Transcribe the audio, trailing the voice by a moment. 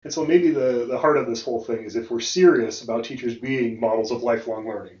And so maybe the heart of this whole thing is if we're serious about teachers being models of lifelong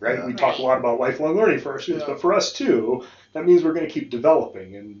learning, right? Yeah. We talk a lot about lifelong learning for our students, but for us too, that means we're going to keep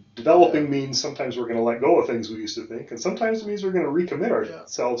developing. And developing means sometimes we're going to let go of things we used to think, and sometimes it means we're going to recommit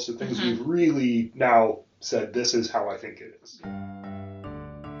ourselves to things we've really now said, this is how I think it is.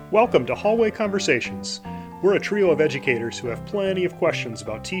 Welcome to Hallway Conversations. We're a trio of educators who have plenty of questions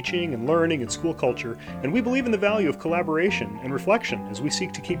about teaching and learning and school culture, and we believe in the value of collaboration and reflection as we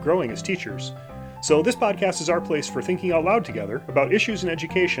seek to keep growing as teachers. So this podcast is our place for thinking out loud together about issues in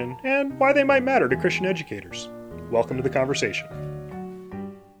education and why they might matter to Christian educators. Welcome to the conversation.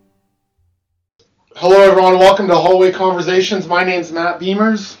 Hello everyone, welcome to Hallway Conversations. My name's Matt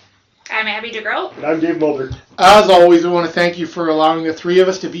Beamers. I'm Abby DeGroat. And I'm Dave Mulder. As always, we want to thank you for allowing the three of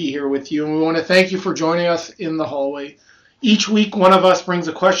us to be here with you, and we want to thank you for joining us in the hallway. Each week, one of us brings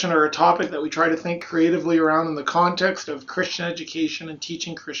a question or a topic that we try to think creatively around in the context of Christian education and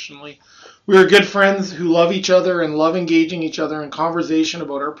teaching Christianly. We are good friends who love each other and love engaging each other in conversation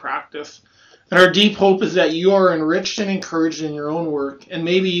about our practice. And our deep hope is that you are enriched and encouraged in your own work, and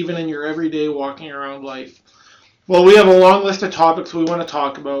maybe even in your everyday walking around life. Well, we have a long list of topics we want to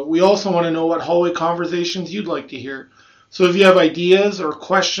talk about. We also want to know what hallway conversations you'd like to hear. So if you have ideas or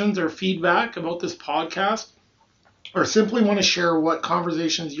questions or feedback about this podcast, or simply want to share what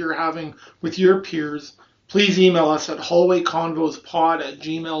conversations you're having with your peers, please email us at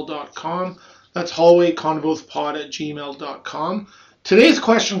hallwayconvospod@gmail.com. That's hallwayconvospod@gmail.com. Today's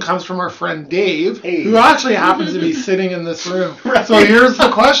question comes from our friend Dave, who actually happens to be sitting in this room. Right. So here's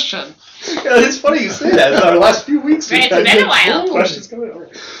the question. Yeah, it's funny you say that. In our last few weeks, it's been a while. Questions coming over.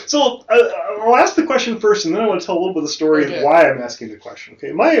 So I'll ask the question first, and then I want to tell a little bit of the story of why I'm asking the question.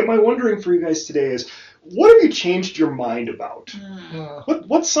 Okay, my wondering for you guys today is, what have you changed your mind about?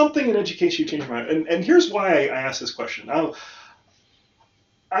 What's something in education you changed your mind? And here's why I asked this question. Now,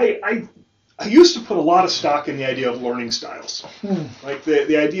 I used to put a lot of stock in the idea of learning styles, like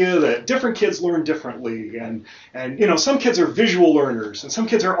the idea that different kids learn differently, and you know, some kids are visual learners, and some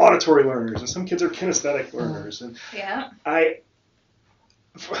kids are auditory learners, and some kids are kinesthetic learners. And I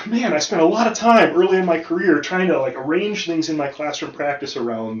spent a lot of time early in my career trying to arrange things in my classroom practice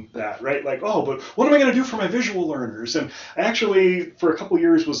around that, right? Like, but what am I going to do for my visual learners? And I actually, for a couple of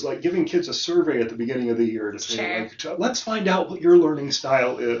years, was giving kids a survey at the beginning of the year to say, let's find out what your learning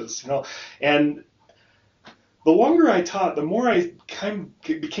style is, you know. And the longer I taught, the more I kind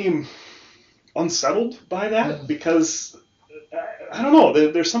of became unsettled by that, because I don't know,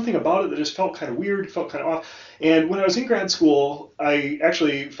 there's something about it that just felt kind of weird, felt kind of off. And when I was in grad school, I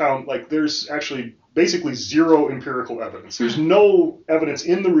actually found there's actually basically zero empirical evidence. There's no evidence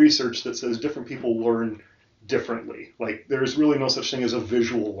in the research that says different people learn differently. There's really no such thing as a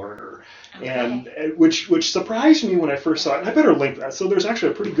visual learner. Okay. And which surprised me when I first saw it. And I better link that. So there's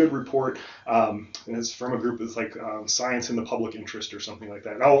actually a pretty good report, and it's from a group that's Science in the Public Interest or something like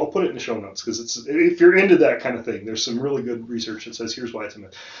that. And I'll put it in the show notes, because if you're into that kind of thing, there's some really good research that says here's why it's a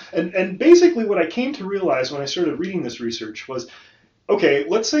myth. And basically what I came to realize when I started reading this research was, okay,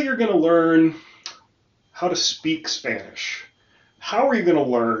 let's say you're going to learn how to speak Spanish. How are you going to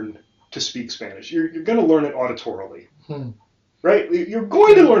learn to speak Spanish? You're going to learn it auditorily, right? You're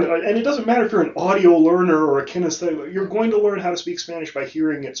going to learn it, and it doesn't matter if you're an audio learner or a kinesthetic. You're going to learn how to speak Spanish by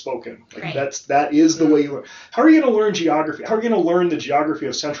hearing it spoken. That is the way you learn. How are you going to learn geography? How are you going to learn the geography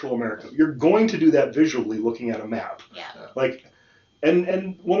of Central America? You're going to do that visually, looking at a map.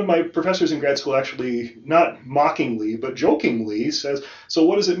 And one of my professors in grad school actually, not mockingly, but jokingly says, so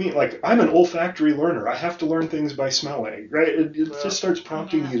what does it mean? I'm an olfactory learner. I have to learn things by smelling, right? It just starts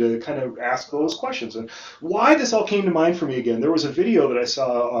prompting you to kind of ask those questions. And why this all came to mind for me again, there was a video that I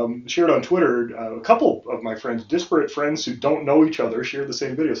saw shared on Twitter. A couple of my friends, disparate friends who don't know each other, shared the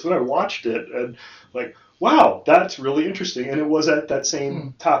same video. So then I watched it and wow, that's really interesting. And it was at that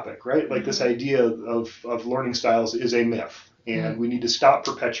same topic, right? This idea of learning styles is a myth. And we need to stop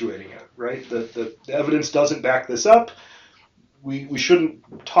perpetuating it, right? The evidence doesn't back this up. We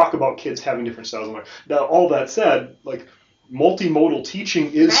shouldn't talk about kids having different styles of learning. Now, all that said, multimodal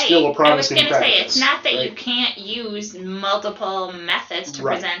teaching is still a promising practice. I was going to say, it's not that you can't use multiple methods to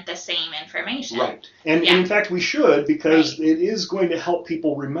present the same information. Right. And in fact, we should, because it is going to help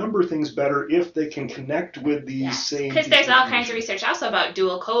people remember things better if they can connect with these same... Because there's all kinds of research also about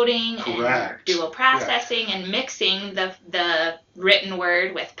dual coding and dual processing and mixing the written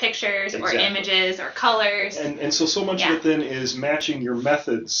word with pictures or images or colors. And so much of it then is matching your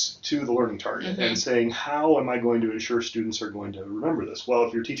methods to the learning target and saying, how am I going to ensure students are going to remember this? Well,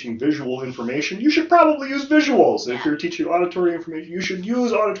 if you're teaching visual information, you should probably use visuals. If you're teaching auditory information, you should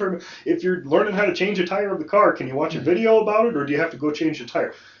use auditory. If you're learning how to change a tire of the car, can you watch a video about it, or do you have to go change the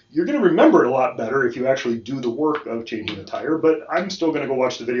tire? You're going to remember it a lot better if you actually do the work of changing a tire, but I'm still going to go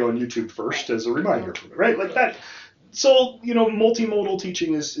watch the video on YouTube first as a reminder, right? Like that. So, multimodal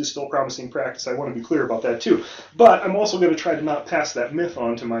teaching is still promising practice. I want to be clear about that too. But I'm also going to try to not pass that myth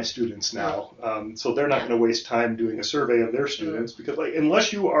on to my students now. So they're not going to waste time doing a survey of their students, because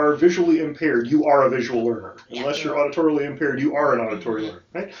unless you are visually impaired, you are a visual learner. Unless you're auditorily impaired, you are an auditory learner,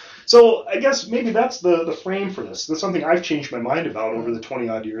 right? So I guess maybe that's the frame for this. That's something I've changed my mind about over the 20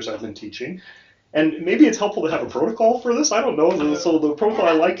 odd years I've been teaching. And maybe it's helpful to have a protocol for this. I don't know. So the protocol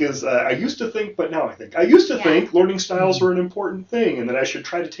I like is, I used to think, but now I think. I used to think learning styles were an important thing and that I should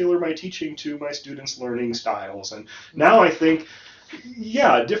try to tailor my teaching to my students' learning styles. And now I think,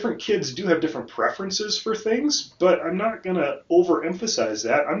 different kids do have different preferences for things, but I'm not going to overemphasize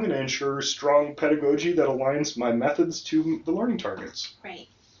that. I'm going to ensure strong pedagogy that aligns my methods to the learning targets. Right.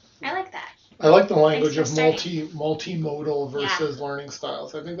 I like that. I like the language of multimodal versus learning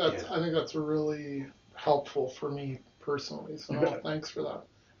styles. I think that's really helpful for me personally. So thanks for that.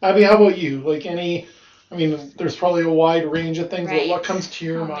 Abby, how about you? There's probably a wide range of things, but what comes to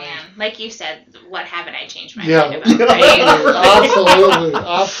your mind? Man. Like you said, what haven't I changed my mind about? Right?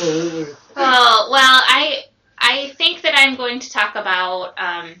 Absolutely. Well, I think that I'm going to talk about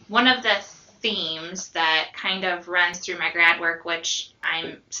one of the themes that kind of runs through my grad work, which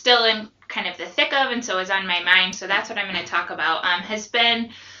I'm still in kind of the thick of, and so is on my mind. So that's what I'm going to talk about. Has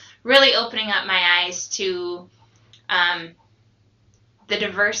been really opening up my eyes to the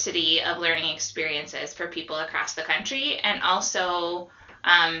diversity of learning experiences for people across the country, and also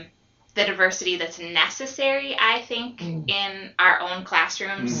the diversity that's necessary, I think, in our own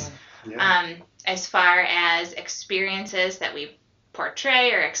classrooms, as far as experiences that we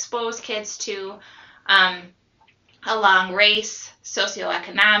portray or expose kids to, along race,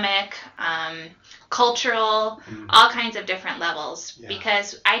 socioeconomic, cultural, all kinds of different levels.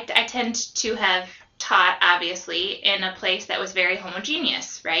 Because I tend to have taught, obviously, in a place that was very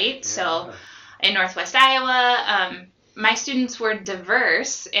homogeneous, right? So in Northwest Iowa, my students were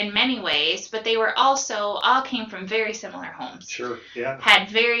diverse in many ways, but they were also all came from very similar homes. Sure, yeah. Had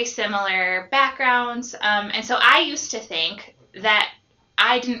very similar backgrounds. And so I used to think that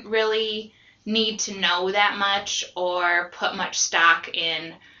I didn't really need to know that much or put much stock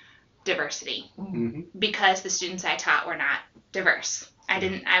in diversity because the students I taught were not diverse.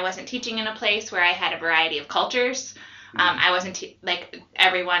 I wasn't teaching in a place where I had a variety of cultures. I wasn't like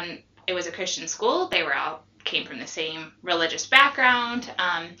everyone. It was a Christian school. They were all came from the same religious background.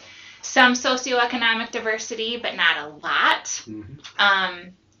 Some socioeconomic diversity, but not a lot.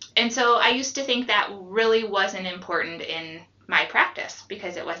 And so I used to think that really wasn't important in my practice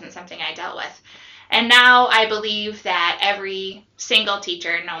because it wasn't something I dealt with. And now I believe that every single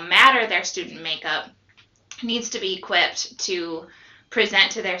teacher, no matter their student makeup, needs to be equipped to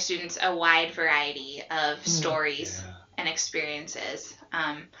present to their students a wide variety of stories and experiences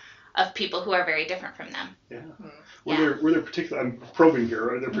of people who are very different from them. Were there particular, I'm probing here,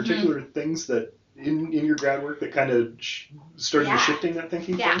 are there particular things that in your grad work that kind of started shifting that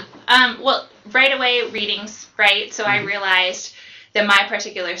thinking? Well, right away, readings, right? So I realized that my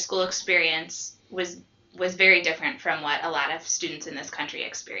particular school experience was very different from what a lot of students in this country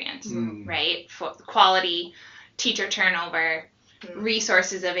experience, right? For quality, teacher turnover,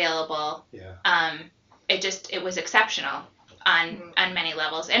 resources available. It was exceptional on many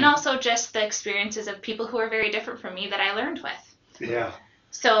levels. And also just the experiences of people who are very different from me that I learned with.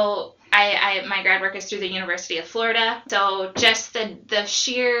 So my grad work is through the University of Florida. So just the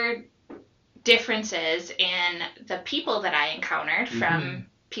sheer differences in the people that I encountered from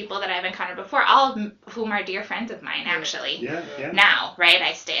people that I've encountered before, all of whom are dear friends of mine, actually. Now, right?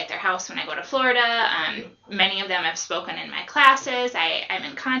 I stay at their house when I go to Florida. Many of them have spoken in my classes. I'm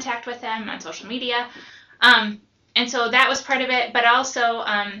in contact with them on social media. And so that was part of it, but also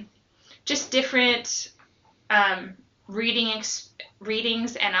just different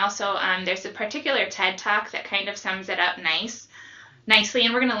readings, and also there's a particular TED Talk that kind of sums it up nicely,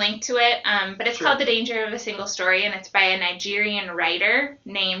 and we're going to link to it, but it's called The Danger of a Single Story, and it's by a Nigerian writer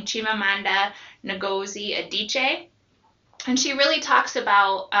named Chimamanda Ngozi Adichie, and she really talks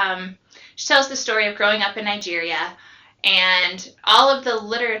about, she tells the story of growing up in Nigeria, and all of the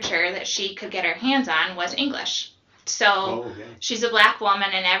literature that she could get her hands on was English. So she's a black woman,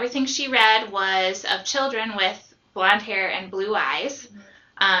 and everything she read was of children with blonde hair and blue eyes,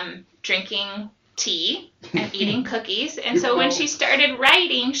 drinking tea and eating cookies. And so when she started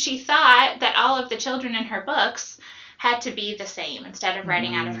writing, she thought that all of the children in her books had to be the same instead of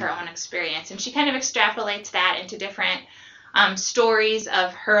writing out of her own experience. And she kind of extrapolates that into different stories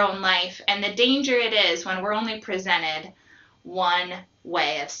of her own life, and the danger it is when we're only presented one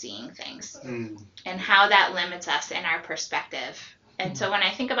way of seeing things and how that limits us in our perspective. And so when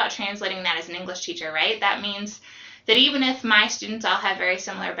I think about translating that as an English teacher, right, that means that even if my students all have very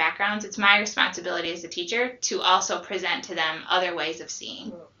similar backgrounds, it's my responsibility as a teacher to also present to them other ways of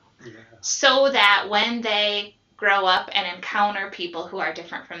seeing, so that when they grow up and encounter people who are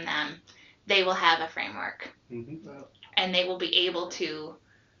different from them, they will have a framework. And they will be able to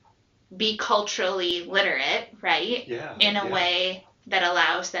be culturally literate, right? In a way that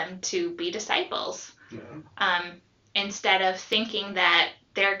allows them to be disciples. Instead of thinking that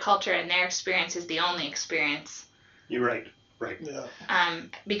their culture and their experience is the only experience. You're right.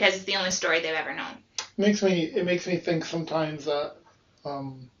 Because it's the only story they've ever known. It makes me think sometimes that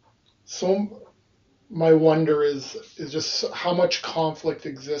my wonder is just how much conflict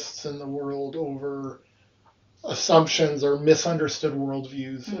exists in the world over assumptions or misunderstood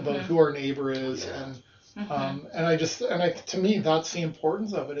worldviews about who our neighbor is, and to me that's the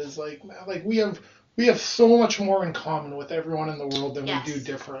importance of it, is like we have so much more in common with everyone in the world than we do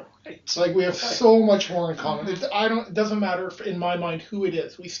different. It's like we have so much more in common. It doesn't matter in my mind who it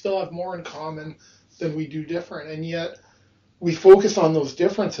is. We still have more in common than we do different, and yet we focus on those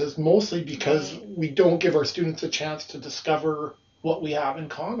differences mostly because we don't give our students a chance to discover what we have in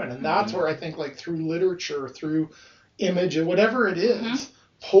common. And that's where I think, like, through literature, through image, and whatever it is,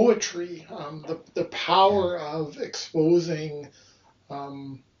 poetry, the power of exposing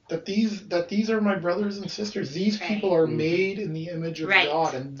that these are my brothers and sisters. These people are made in the image of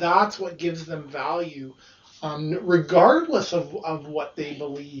God, and that's what gives them value, regardless of what they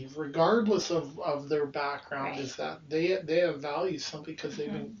believe, regardless of their background, is that they have value simply because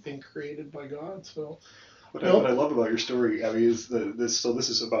they've been created by God. So what I love about your story, Abby, is this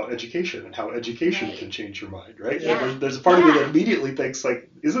is about education and how education can change your mind, right? There's a part of me that immediately thinks, like,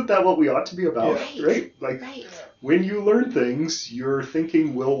 isn't that what we ought to be about, right? Like, when you learn things, your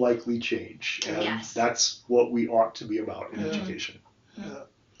thinking will likely change, and that's what we ought to be about in education.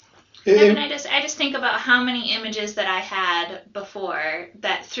 And I just think about how many images that I had before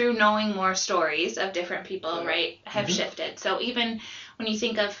that, through knowing more stories of different people, right, have shifted. So even when you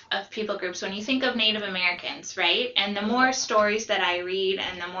think of people groups, when you think of Native Americans, right, and the more stories that I read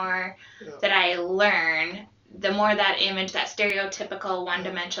and the more that I learn, the more that image, that stereotypical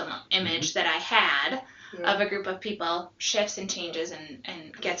one-dimensional image that I had of a group of people shifts and changes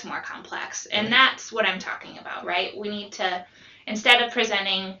and gets more complex. And that's what I'm talking about, right? We need to, instead of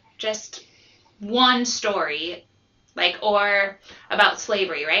presenting just one story, like, or about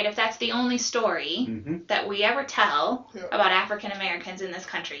slavery, right? If that's the only story that we ever tell about African Americans in this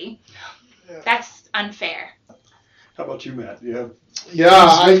country, that's unfair. How about you, Matt?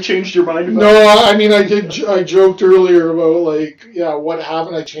 I've changed your mind about No, I mean, I joked earlier about, like, what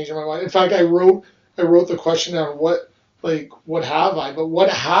haven't I changed in my mind? In fact, I wrote the question down, what have I? But what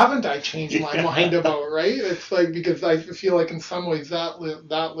haven't I changed my mind about, right? It's like, because I feel like in some ways that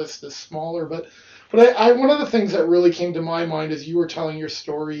list is smaller. But I one of the things that really came to my mind as you were telling your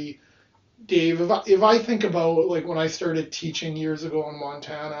story, Dave, if I think about, like, when I started teaching years ago in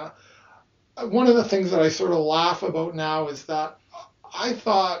Montana, one of the things that I sort of laugh about now is that I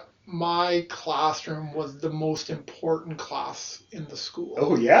thought my classroom was the most important class in the school.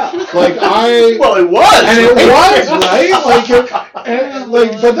 Oh yeah, like well, it was, and it was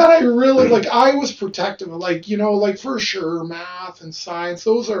right. But then I really, like, I was protective of, like, like, for sure, math and science,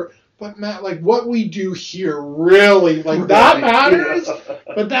 those are. But Matt, like, what we do here really, like, that matters.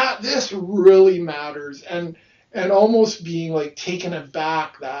 But this really matters, and almost being, like, taken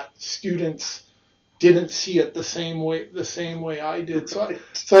aback that students didn't see it the same way I did. So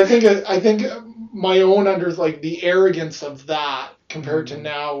I think my own like, the arrogance of that compared to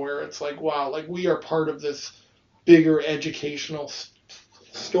now, where it's like, wow, like, we are part of this bigger educational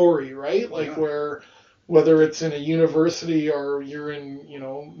story, right? Like, where, whether it's in a university or you're in,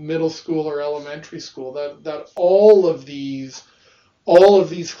 middle school or elementary school, that all of these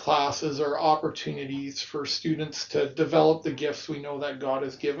classes are opportunities for students to develop the gifts we know that God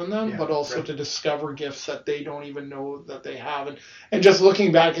has given them, but also to discover gifts that they don't even know that they have. And just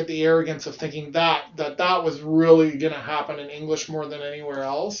looking back at the arrogance of thinking that was really going to happen in English more than anywhere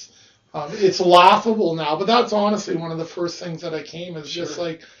else, it's laughable now. But that's honestly one of the first things that I came is just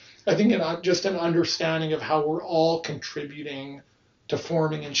like, I think just an understanding of how we're all contributing to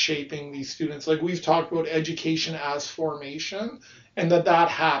forming and shaping these students. Like we've talked about education as formation, and that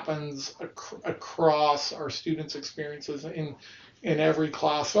happens across our students' experiences in every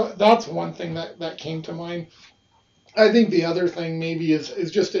class. So that's one thing that came to mind. I think the other thing maybe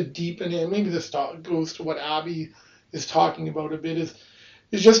is just a deepening. Maybe this goes to what Abby is talking about a bit. Is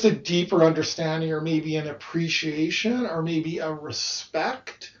just a deeper understanding, or maybe an appreciation, or maybe a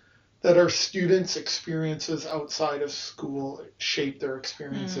respect that our students' experiences outside of school shape their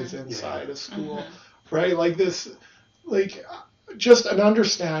experiences inside of school, right? Like this, like just an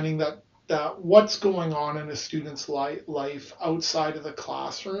understanding that what's going on in a student's life outside of the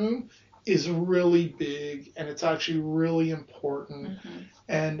classroom is really big, and it's actually really important.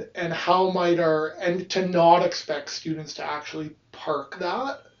 And how might and to not expect students to actually park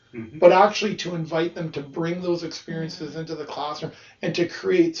that, but actually to invite them to bring those experiences into the classroom and to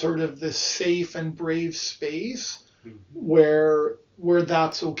create sort of this safe and brave space where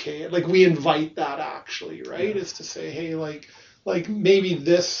that's okay. Like we invite that actually, right? Is to say, hey, like maybe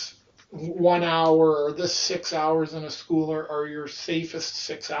this 1 hour or this 6 hours in a school are your safest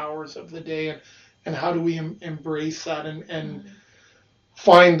 6 hours of the day, and how do we embrace that and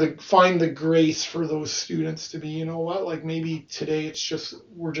find the grace for those students to be, you know what, like maybe today it's just,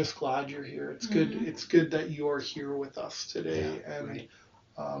 we're just glad you're here. It's good that you are here with us today.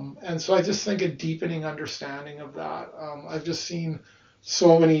 And so I just think a deepening understanding of that. I've just seen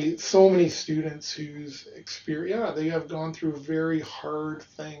so many students whose experience, they have gone through very hard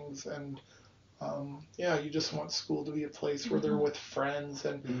things, and you just want school to be a place where they're with friends,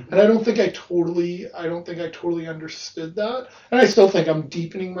 and I don't think I totally understood that, and I still think I'm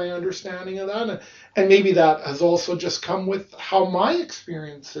deepening my understanding of that, and maybe that has also just come with how my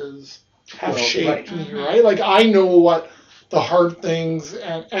experiences have shaped me, right? Like I know what the hard things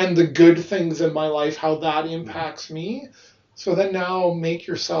and the good things in my life, how that impacts me. So then now make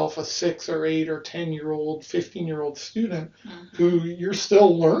yourself a 6 or 8 or 10-year-old, 15-year-old student who you're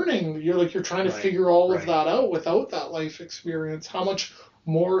still learning. You're trying to figure all of that out without that life experience. How much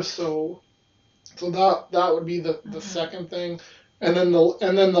more so? So that would be the second thing. And then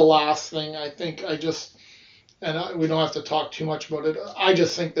the last thing, I think we don't have to talk too much about it. I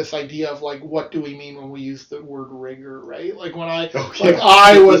just think this idea of like, what do we mean when we use the word rigor, right? Like when I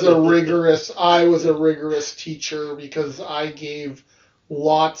was a rigorous teacher because I gave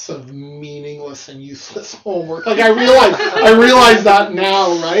lots of meaningless and useless homework. Like I realize that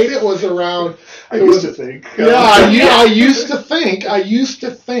now, right? It was around. I used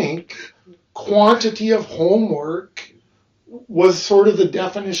to think quantity of homework was sort of the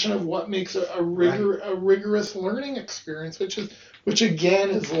definition of what makes a rigorous learning experience, which again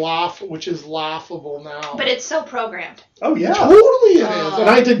is laughable now. But it's so programmed. Oh yeah, totally it is. And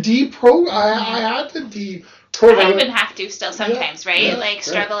I had to deprogram. I had to deprogram. I even have to still sometimes, right?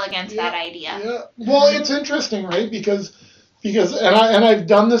 Struggle against that idea. Yeah. Well, it's interesting, right? Because I've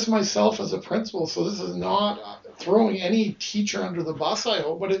done this myself as a principal, so this is not throwing any teacher under the bus, I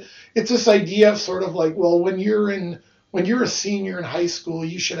hope, but it's this idea of sort of like, well, when you're a senior in high school,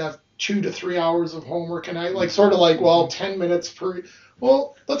 you should have 2 to 3 hours of homework, and I 10 minutes per.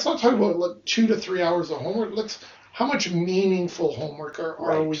 Well, let's not talk about 2 to 3 hours of homework. How much meaningful homework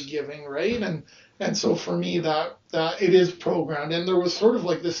are we giving, right? And so for me, that it is programmed, and there was sort of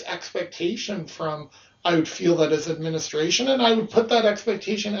like this expectation from. I would feel that as administration, and I would put that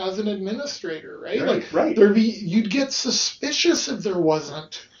expectation as an administrator, right? You'd get suspicious if there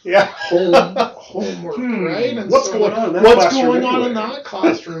wasn't homework, right? And what's going on in that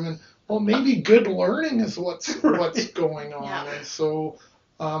classroom? And well, maybe good learning is what's going on. Yeah. And so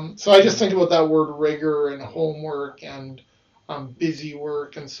I just think about that word rigor and homework and busy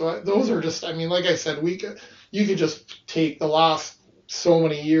work, and so those are just. I mean, like I said, you could just take the last so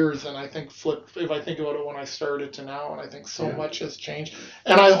many years, and I think if I think about it when I started to now, and I think so much has changed.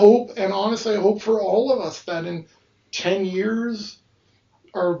 And I hope, and honestly, I hope for all of us that in 10 years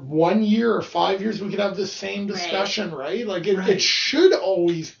or 1 year or 5 years, we could have the same discussion, right? Like it should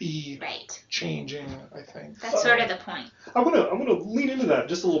always be changing, I think. That's sort of the point. I'm gonna lean into that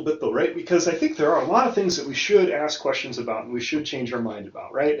just a little bit though, right? Because I think there are a lot of things that we should ask questions about and we should change our mind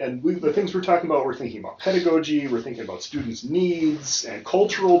about, right? And the things we're talking about, we're thinking about pedagogy, we're thinking about students' needs and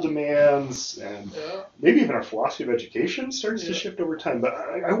cultural demands, and maybe even our philosophy of education starts to shift over time. But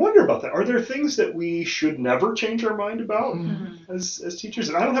I wonder about that. Are there things that we should never change our mind about as teachers?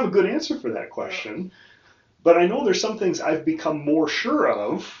 And I don't have a good answer for that question. But I know there's some things I've become more sure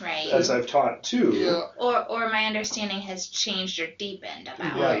of Right. as I've taught too. Yeah. Or my understanding has changed or deepened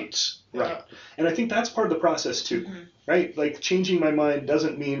about. Right. And I think that's part of the process too, Mhm. right? Like changing my mind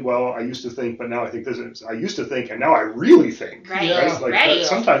doesn't mean, well, I used to think, but now I think this is, I used to think and now I really think. Right. Yeah. Like Right.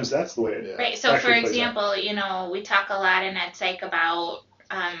 sometimes that's the way it Right. So, for actually plays out. example, we talk a lot in Ed Psych about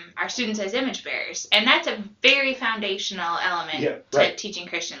our students as image bearers, and that's a very foundational element Yeah, to right. teaching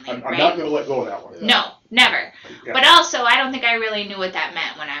Christianly. I'm right? not going to let go of that one. No, never. Yeah. But also, I don't think I really knew what that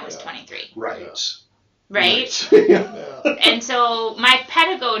meant when I was 23. Right. Right. Yeah. Yeah. And so my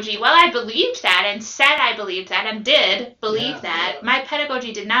pedagogy, while I believed that and said I believed that and did believe that, my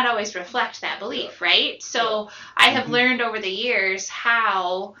pedagogy did not always reflect that belief, right? So I have learned over the years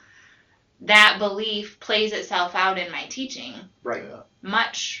how that belief plays itself out in my teaching Right.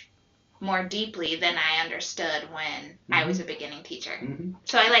 much more deeply than I understood when I was a beginning teacher. Mhm.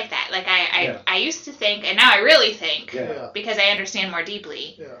 So I like that. Like Yeah. I used to think, and now I really think, Yeah. because I understand more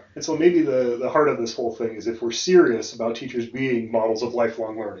deeply. Yeah. And so maybe the heart of this whole thing is if we're serious about teachers being models of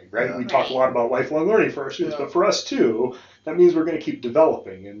lifelong learning, right? Yeah. We talk a lot about lifelong learning for our students, Yeah. but for us too, that means we're going to keep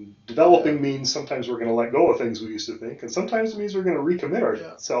developing. And developing means sometimes we're going to let go of things we used to think, and sometimes it means we're going to recommit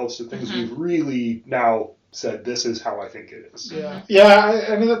ourselves to things we've really now said, this is how I think it is. Yeah.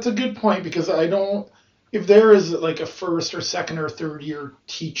 I mean, that's a good point, because I don't, if there is like a first or second or third year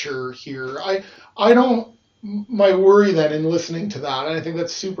teacher here, I don't, my worry then in listening to that, and I think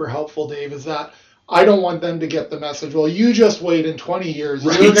that's super helpful, Dave, is that I don't want them to get the message, well, you just wait in 20 years,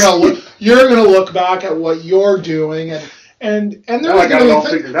 Right. you're gonna look back at what you're doing, and Now there's I got gonna it be all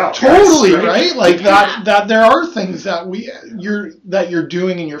figured out. totally Yes, right, like that there are things that you're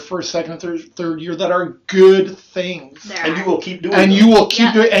doing in your first, second, third year that are good things. There And are. you will keep doing And them. you will keep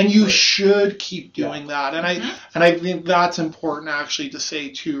Yeah. doing, and you should keep doing that. And Mhm. I think that's important actually to say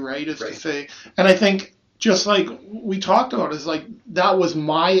too, right? Is Right. to say, and I think just like we talked about, is like that was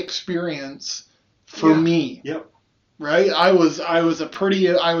my experience for me. Yep. Right? I was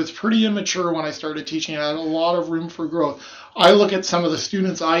pretty immature when I started teaching. I had a lot of room for growth. I look at some of the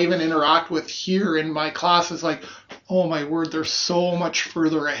students I even interact with here in my classes like, oh my word, they're so much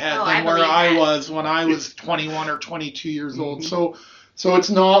further ahead Oh, I than where believe I that. was when I was 21 or 22 years old. So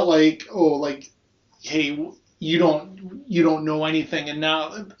it's not like, oh, like, hey, you don't know anything and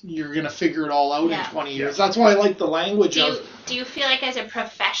now you're going to figure it all out in 20 years. That's why I like the language Do you feel like as a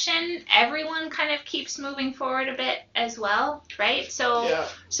profession, everyone kind of keeps moving forward a bit as well, right? So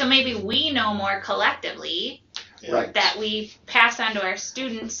maybe we know more collectively Right. that we pass on to our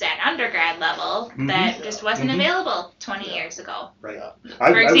students at undergrad level that just wasn't available 20 years ago. Right.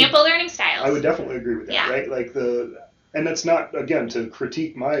 For example, learning styles. I would definitely agree with that, Yeah. right? Like and that's not, again, to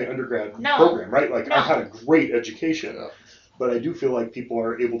critique my undergrad No. program, right? Like No. I've had a great education, but I do feel like people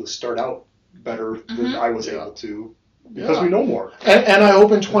are able to start out better than I was able to because we know more. And I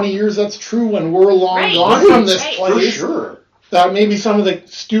hope in 20 years that's true when we're long Right. gone from this Right. For place. sure. That maybe some of the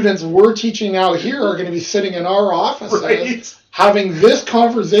students we're teaching out here are going to be sitting in our offices Right. having this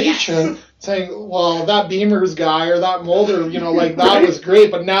conversation saying, well, that Beamers guy or that Mulder, like that was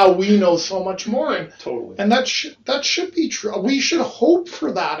great, but now we know so much more. Totally. And that should be true. We should hope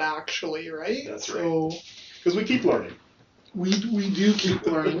for that, actually, right? That's so Because we keep learning. we do keep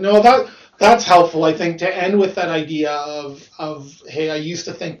learning. No, that's helpful, I think, to end with that idea of hey, I used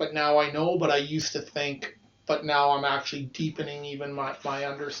to think, but now I know, but I used to think, but now I'm actually deepening even my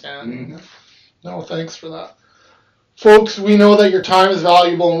understanding. No, thanks for that. Folks, we know that your time is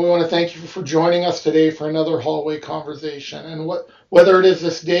valuable, and we want to thank you for joining us today for another hallway conversation. And whether it is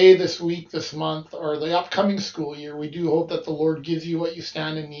this day, this week, this month, or the upcoming school year, we do hope that the Lord gives you what you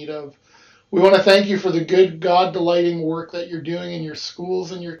stand in need of. We want to thank you for the good, God-delighting work that you're doing in your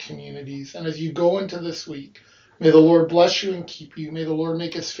schools and your communities. And as you go into this week, may the Lord bless you and keep you. May the Lord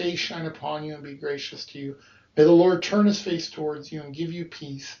make his face shine upon you and be gracious to you. May the Lord turn his face towards you and give you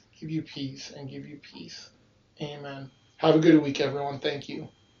peace, and give you peace. Amen. Have a good week, everyone. Thank you.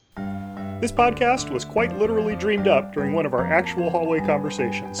 This podcast was quite literally dreamed up during one of our actual hallway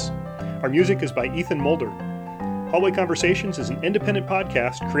conversations. Our music is by Ethan Mulder. Hallway Conversations is an independent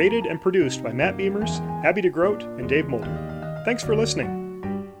podcast created and produced by Matt Beamers, Abby DeGroat, and Dave Mulder. Thanks for listening.